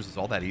battlecruisers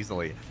all that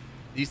easily.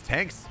 These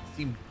tanks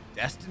seem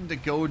destined to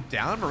go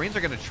down. Marines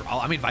are going to try...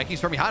 I mean, Vikings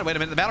from behind. Wait a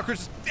minute. The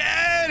battlecruiser's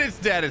dead. It's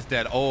dead. It's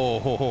dead.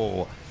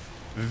 Oh,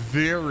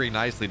 very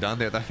nicely done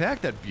there. The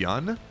fact that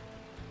ByuN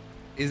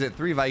is at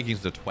 3 Vikings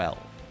to 12.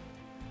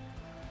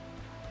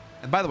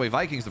 And by the way,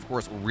 Vikings, of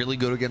course, really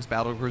good against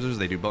battlecruisers.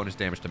 They do bonus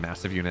damage to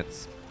massive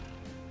units.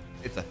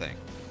 It's a thing.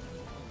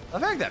 The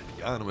fact that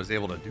ByuN was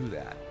able to do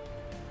that.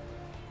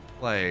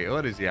 Like,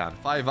 what is he on?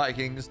 5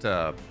 Vikings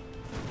to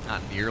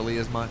not nearly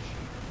as much.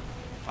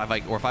 5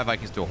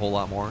 Vikings to a whole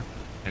lot more.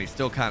 And he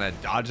still kind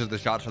of dodges the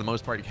shots for the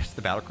most part. He gets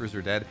the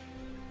battlecruiser dead.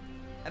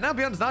 And now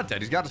ByuN's not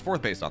dead. He's got his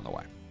 4th base on the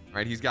way.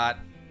 Right? He's got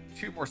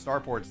 2 more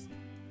starports.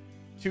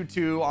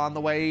 2-2 on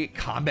the way.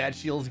 Combat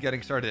shields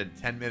getting started at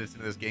 10 minutes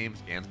into this game.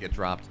 Scans get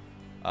dropped.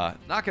 Not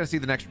going to see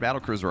the next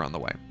battlecruiser on the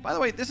way. By the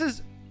way, this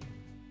is...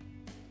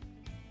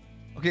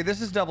 Okay,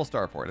 this is double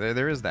starport.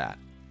 There is that.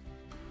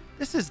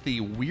 This is the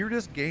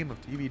weirdest game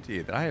of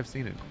TvT that I have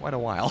seen in quite a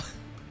while.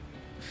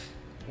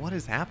 What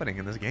is happening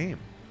in this game?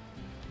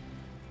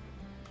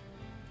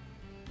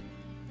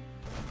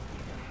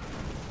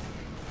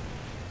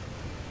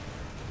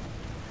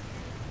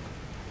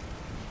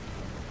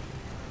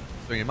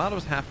 So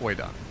Yamato's halfway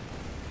done.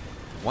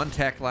 1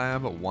 tech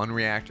lab, 1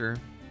 reactor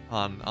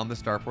on the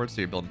starport.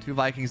 So you're building 2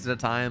 Vikings at a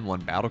time,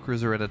 1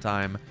 battlecruiser at a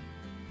time.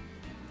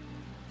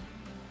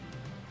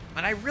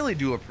 And I really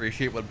do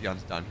appreciate what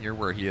ByuN's done here,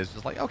 where he is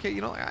just like, okay,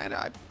 you know,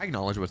 I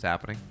acknowledge what's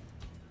happening.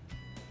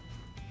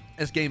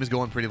 This game is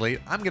going pretty late.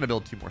 I'm going to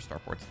build 2 more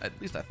starports. At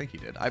least I think he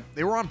did.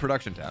 They were on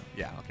production tab.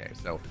 Yeah, okay.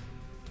 So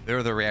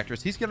they're the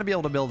reactors. He's going to be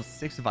able to build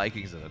 6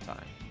 Vikings at a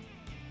time.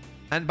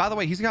 And by the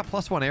way, he's got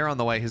 +1 air on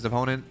the way. His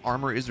opponent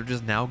armor is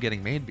just now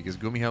getting made because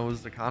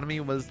Gumiho's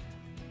economy was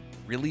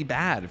really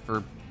bad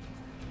for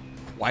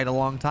quite a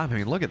long time. I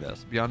mean, look at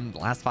this. ByuN the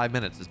last 5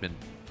 minutes has been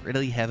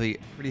pretty heavily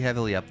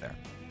up there.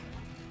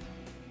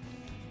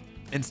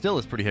 And still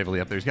is pretty heavily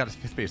up there. He's got his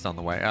 5th base on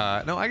the way.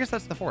 No, I guess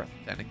that's the 4th.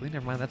 Technically,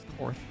 never mind. That's the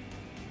 4th.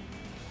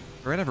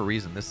 For whatever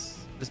reason,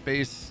 this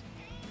base...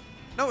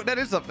 No, that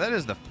is the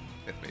 5th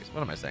base.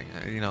 What am I saying?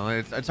 You know,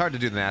 it's hard to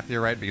do the math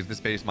here, right? Because this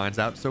base mines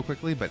out so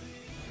quickly, but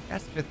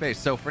that's the 5th base.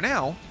 So for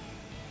now,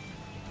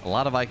 a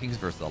lot of Vikings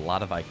versus a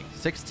lot of Vikings.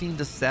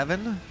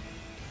 16-7.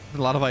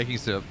 A lot of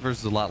Vikings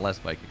versus a lot less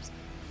Vikings.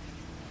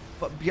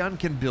 But ByuN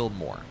can build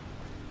more,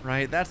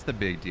 right? That's the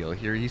big deal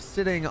here. He's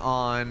sitting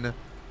on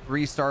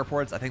 3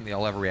 starports. I think they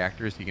all have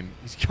reactors.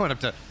 He's going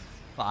up to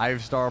 5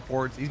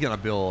 starports. He's going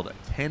to build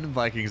 10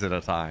 Vikings at a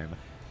time.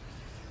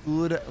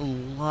 Good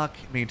luck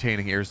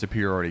maintaining air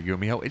superiority,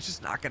 Gumiho. It's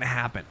just not going to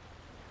happen.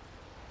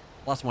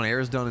 +1 air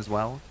is done as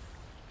well.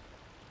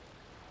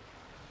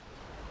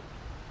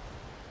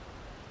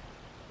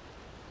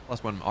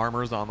 +1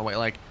 armor is on the way.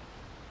 Like,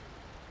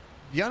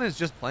 ByuN is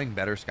just playing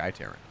better Sky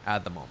Terran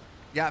at the moment.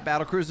 Yeah,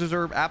 battlecruisers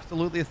are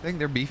absolutely a thing.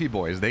 They're beefy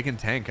boys. They can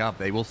tank up.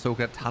 They will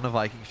soak a ton of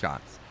Viking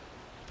shots.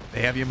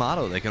 They have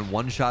Yamato. They can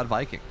one-shot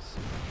Vikings.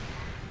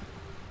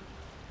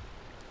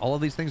 All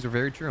of these things are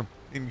very true.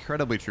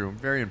 Incredibly true.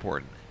 Very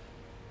important.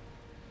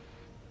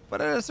 But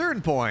at a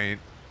certain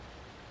point,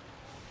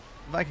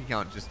 Viking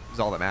count just is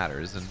all that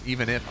matters. And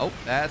even if... Oh,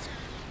 that's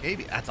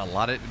Maybe that's a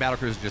lot of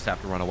battlecruisers just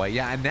have to run away.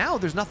 Yeah, and now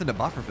there's nothing to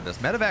buffer for this.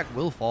 Medevac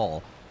will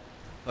fall,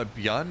 but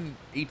ByuN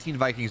 18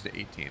 Vikings to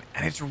 18,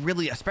 and it's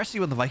really, especially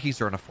when the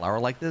Vikings are in a flower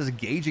like this,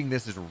 gauging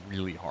this is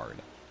really hard.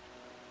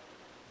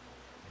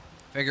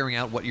 Figuring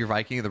out what your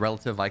Viking, the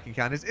relative Viking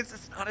count is,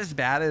 it's not as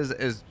bad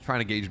as trying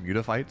to gauge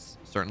Mutafights,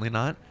 certainly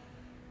not,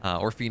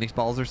 or Phoenix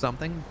Balls or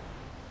something,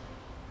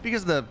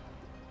 because the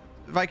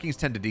Vikings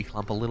tend to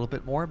declump a little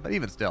bit more, but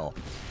even still,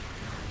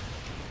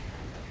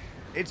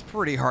 it's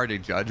pretty hard to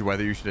judge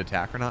whether you should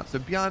attack or not. So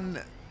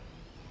ByuN,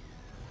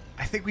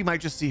 I think we might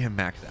just see him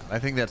max out. I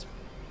think that's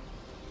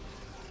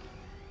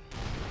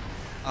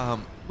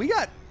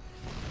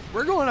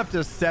we're going up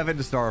to 7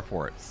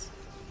 starports.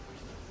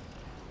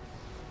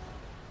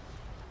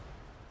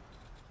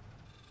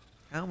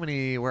 How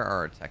many, where are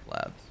our tech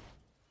labs?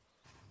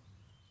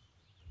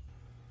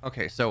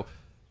 Okay, so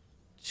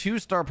 2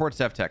 starports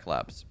have tech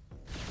labs.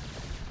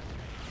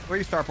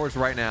 3 starports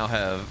right now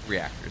have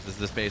reactors. As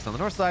this base on the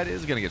north side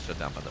is going to get shut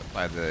down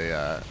by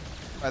the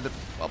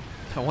well,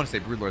 I want to say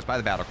broodlords, by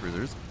the battle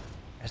cruisers.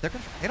 As they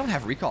don't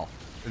have recall.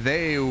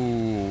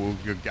 Oh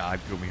good God,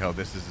 Gumiho,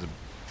 this is a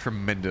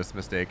tremendous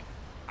mistake.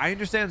 I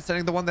understand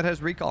sending the one that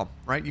has recall,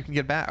 right? You can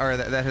get back, or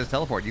that has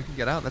teleport. You can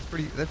get out. That's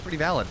pretty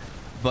valid.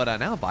 But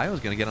now ByuN is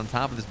going to get on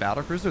top of this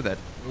battle cruiser that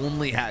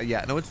only had,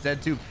 yeah, no, it's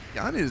dead too.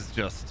 ByuN is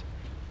just,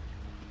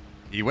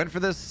 he went for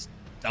this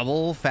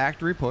double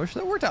factory push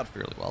that worked out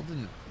fairly well.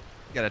 Didn't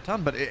get a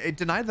ton, but it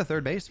denied the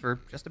 3rd base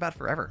for just about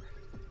forever.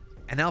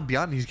 And now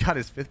ByuN, he's got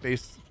his 5th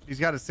base, he's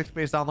got his 6th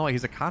base on the way.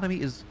 His economy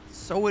is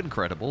so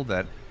incredible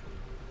that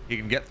he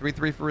can get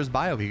 3-3 for his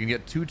bio. He can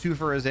get 2-2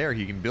 for his air.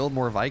 He can build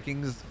more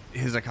Vikings.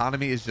 His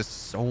economy is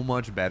just so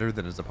much better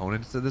than his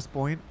opponents at this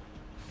point.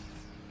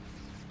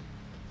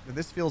 And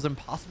this feels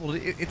impossible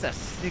to, it's a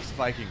 6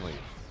 Viking lead.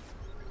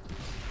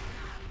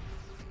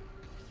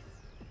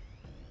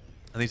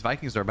 And these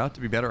Vikings are about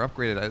to be better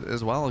upgraded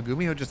as well.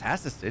 Gumiho just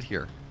has to sit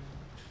here.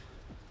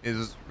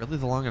 Is really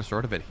the long and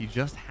short of it. He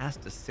just has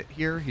to sit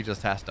here. He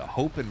just has to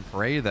hope and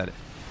pray that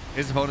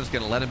his opponent's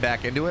going to let him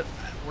back into it.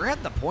 We're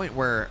at the point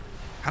where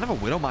kind of a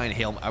Widowmine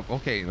Hail...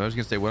 Okay, I was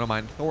going to say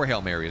Widowmine Thor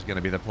Hail Mary is going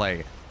to be the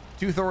play.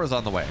 2 Thors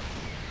on the way.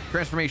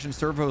 Transformation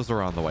servos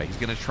are on the way. He's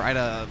going to try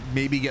to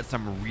maybe get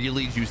some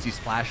really juicy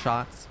splash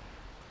shots.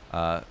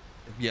 If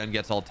ByuN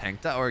gets all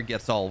tanked up or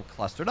gets all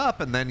clustered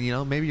up, and then, you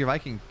know, maybe your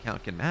Viking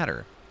count can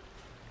matter.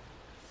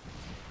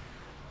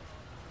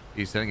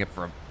 He's setting up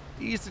for a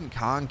decent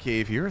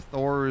concave here.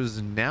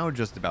 Thor's now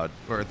just about,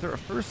 or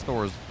first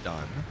Thor's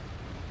done.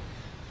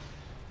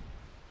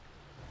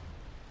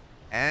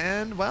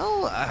 And,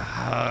 well,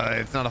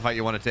 it's not a fight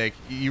you want to take.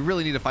 You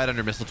really need to fight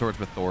under missile turrets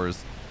with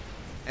Thors.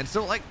 And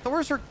so, like,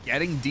 Thors are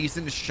getting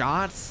decent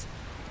shots.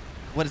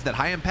 What is that?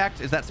 High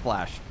impact? Is that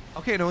splash?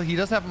 Okay, no, he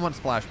does have him on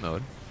splash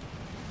mode.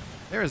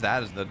 There's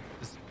that. Is the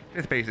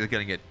 5th base is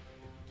going to get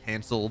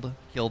canceled.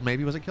 Killed,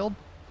 maybe? Was it killed?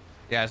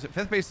 Yeah, so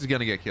 5th base is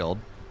going to get killed.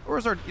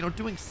 Thors are, you know,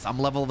 doing some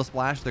level of a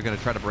splash. They're going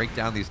to try to break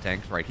down these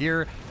tanks right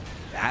here.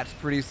 That's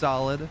pretty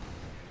solid.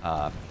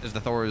 There's the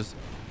Thors.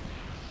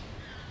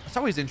 It's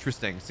always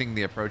interesting seeing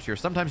the approach here.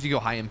 Sometimes you go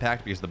high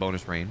impact because of the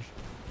bonus range.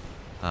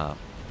 But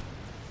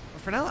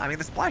for now, I mean,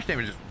 the splash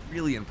damage is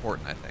really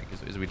important, I think,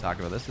 as we talk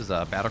about this. Is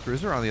a battle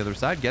cruiser on the other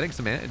side getting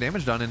some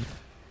damage done, and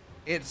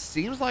it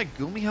seems like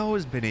Gumiho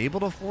has been able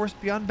to force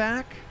ByuN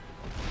back.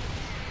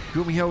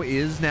 Gumiho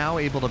is now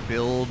able to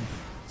build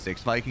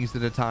 6 Vikings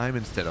at a time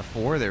instead of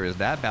 4. There is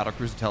that. Battle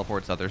cruiser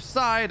teleports other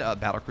side.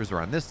 Battle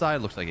cruiser on this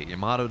side. Looks like it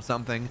Yamato'd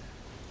something.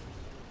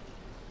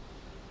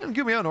 And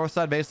Gumiho north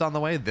side base on the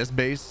way. This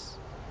base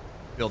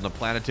building a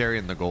planetary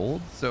in the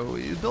gold. So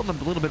he's building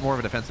a little bit more of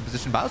a defensive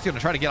position. ByuN's going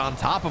to try to get on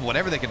top of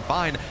whatever they can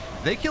find.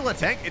 They kill a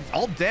tank. It's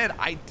all dead.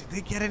 Did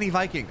they get any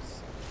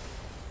Vikings?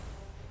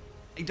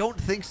 I don't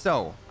think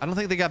so. I don't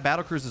think they got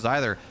battle cruisers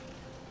either.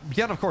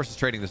 ByuN, of course, is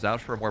trading this out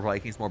for more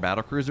Vikings, more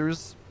battle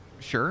cruisers.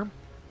 Sure.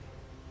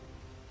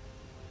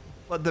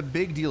 But the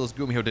big deal is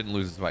Gumiho didn't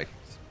lose his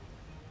Vikings.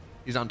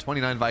 He's on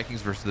 29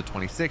 Vikings versus the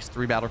 26.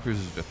 3 battle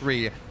cruisers to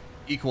 3.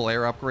 Equal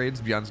air upgrades.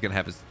 ByuN's going to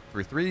have his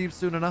 3-3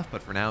 soon enough,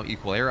 but for now,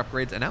 equal air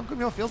upgrades. And now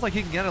Gumiho feels like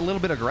he can get a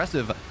little bit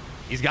aggressive.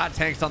 He's got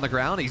tanks on the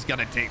ground. He's going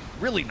to take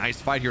really nice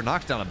fight here.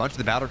 Knocks down a bunch of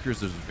the battle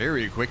cruisers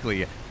very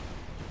quickly.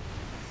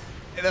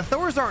 The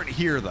Thors aren't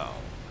here, though.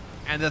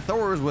 And the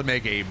Thors would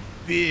make a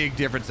big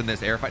difference in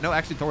this air fight. No,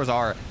 actually, Thors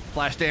are.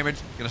 Flash damage.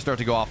 Going to start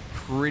to go off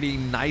pretty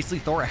nicely.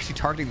 Thor actually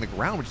targeting the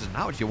ground, which is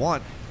not what you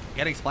want.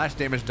 Getting splash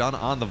damage done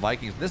on the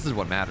Vikings. This is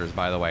what matters,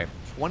 by the way.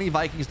 20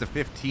 Vikings to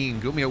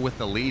 15. Gumiho with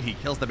the lead. He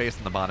kills the base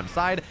on the bottom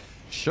side.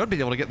 Should be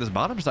able to get this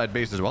bottom side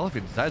base as well if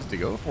he decides to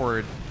go for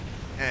it.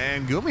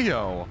 And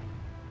Gumiho,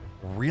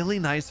 really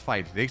nice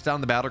fight. Takes down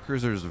the battle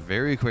cruisers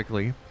very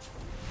quickly.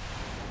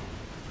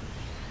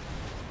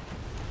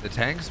 The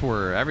tanks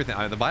were everything.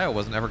 The bio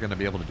wasn't ever going to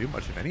be able to do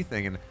much of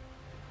anything. And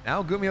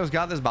now Gumiho's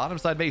got this bottom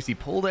side base. He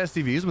pulled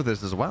SCVs with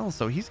this as well.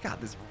 So he's got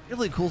this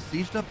really cool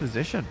sieged up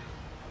position.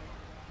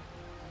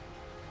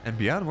 And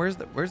ByuN, where's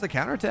the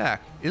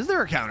counterattack? Is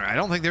there a counter? I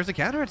don't think there's a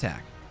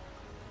counterattack.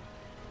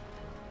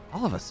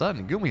 All of a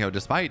sudden, Gumiho,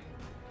 despite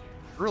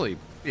really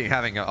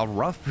having a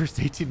rough first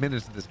 18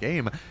 minutes of this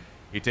game.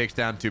 He takes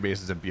down 2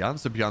 bases in ByuN,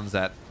 so ByuN's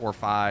at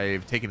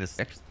 4-5, taking his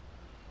 6th.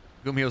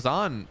 Gumiho's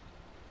on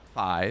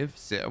 5,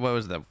 6, what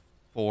was that?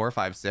 4,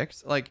 5,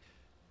 6. Like,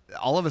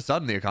 all of a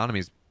sudden, the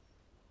economy's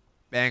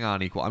bang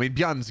on equal. I mean,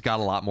 ByuN's got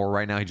a lot more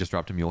right now. He just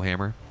dropped a Mule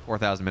Hammer,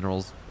 4,000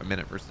 minerals a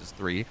minute versus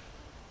 3.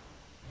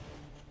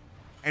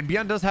 And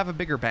ByuN does have a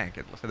bigger bank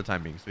for the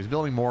time being, so he's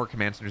building more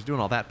command centers, doing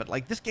all that. But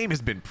like, this game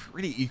has been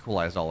pretty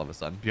equalized all of a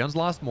sudden. ByuN's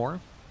lost more,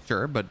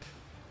 sure, but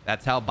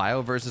that's how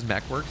bio versus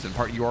mech works. In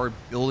part, you are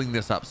building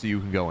this up so you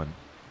can go in.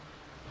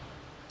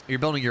 You're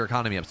building your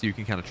economy up so you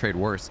can kind of trade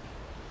worse.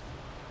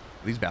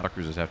 These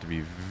battlecruisers have to be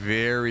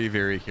very,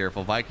 very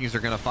careful. Vikings are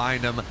going to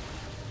find them,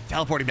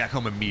 teleporting back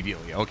home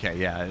immediately. Okay,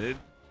 yeah.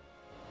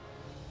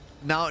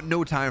 Now,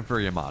 no time for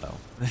Yamato.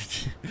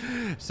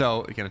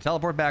 So, you're going to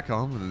teleport back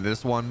home.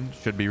 This one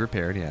should be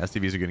repaired. Yeah,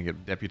 SCVs are going to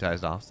get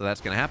deputized off, so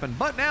that's going to happen.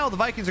 But now the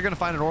Vikings are going to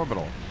find an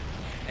orbital.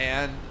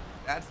 And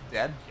that's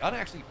dead. ByuN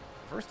actually,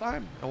 first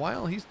time in a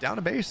while, he's down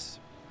a base.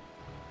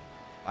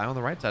 Bio on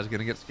the right side is going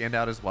to get scanned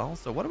out as well.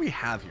 So what do we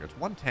have here? It's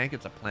 1 tank.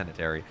 It's a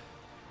planetary. Are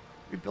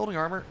we building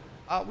armor?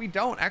 We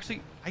don't.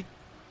 Actually,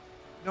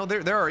 no,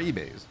 there are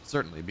eBays,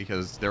 certainly,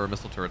 because there are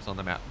missile turrets on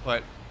the map.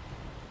 But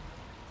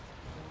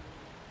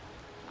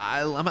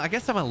I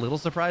guess I'm a little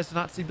surprised to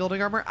not see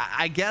building armor.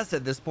 I guess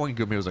at this point,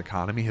 Gumiho's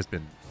economy has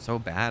been so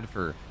bad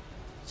for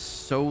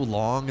so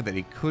long that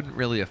he couldn't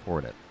really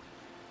afford it.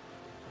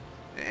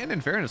 And in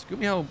fairness,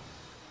 Gumiho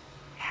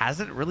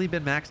hasn't really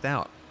been maxed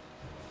out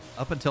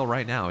up until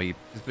right now. He's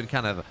been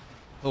kind of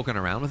poking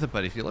around with it,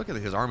 but if you look at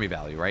his army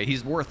value, right,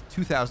 he's worth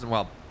 2,000,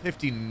 well,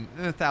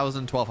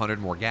 15,000, 1,200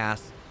 more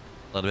gas,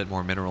 a little bit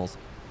more minerals.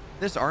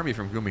 This army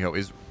from Gumiho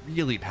is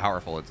really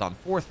powerful. It's on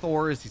 4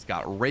 Thors. He's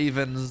got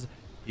Ravens.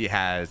 He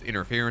has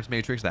interference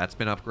matrix that's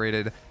been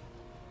upgraded.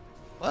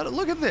 But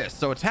look at this.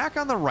 So attack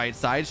on the right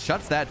side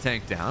shuts that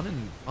tank down,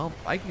 and well,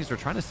 Vikings are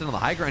trying to sit on the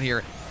high ground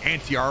here.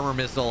 Anti-armor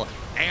missile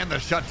and the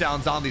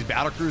shutdowns on these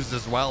battle cruisers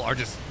as well are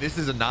just, this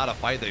is not a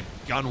fight that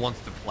ByuN wants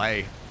to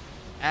play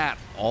at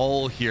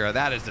all here.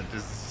 That is a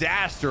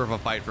disaster of a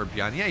fight for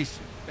ByuN. Yeah, he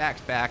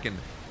backs back and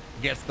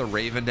gets the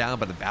Raven down,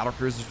 but the battle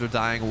cruisers are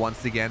dying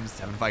once again.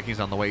 7 Vikings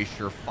on the way,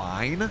 sure,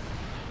 fine.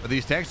 But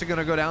these tanks are going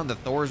to go down. The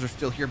Thors are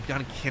still here.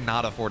 ByuN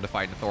cannot afford to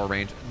fight in Thor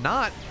range.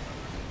 Not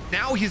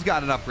now. He's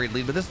got an upgrade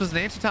lead, but this was an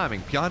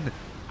anti-timing. ByuN,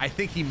 I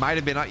think he might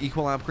have been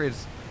equal on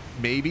upgrades,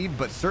 maybe,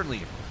 but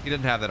certainly he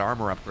didn't have that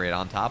armor upgrade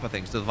on top of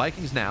things. So the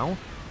Vikings now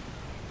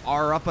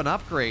are up an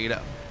upgrade,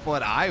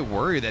 but I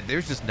worry that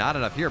there's just not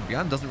enough here.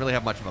 ByuN doesn't really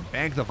have much of a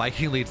bank. The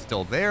Viking lead's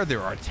still there.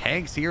 There are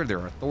tanks here.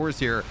 There are Thors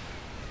here.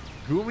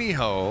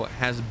 Gumiho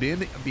has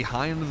been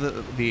behind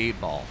the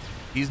 8 ball.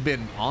 He's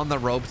been on the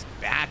ropes,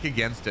 back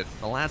against it.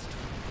 The last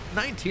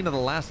 19 of the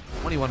last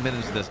 21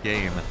 minutes of this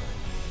game.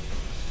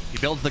 He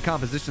builds the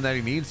composition that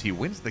he needs. He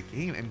wins the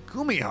game, and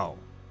Gumiho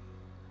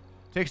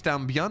takes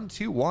down ByuN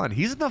 2-1.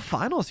 He's in the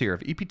finals here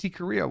of EPT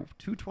Korea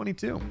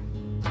 222.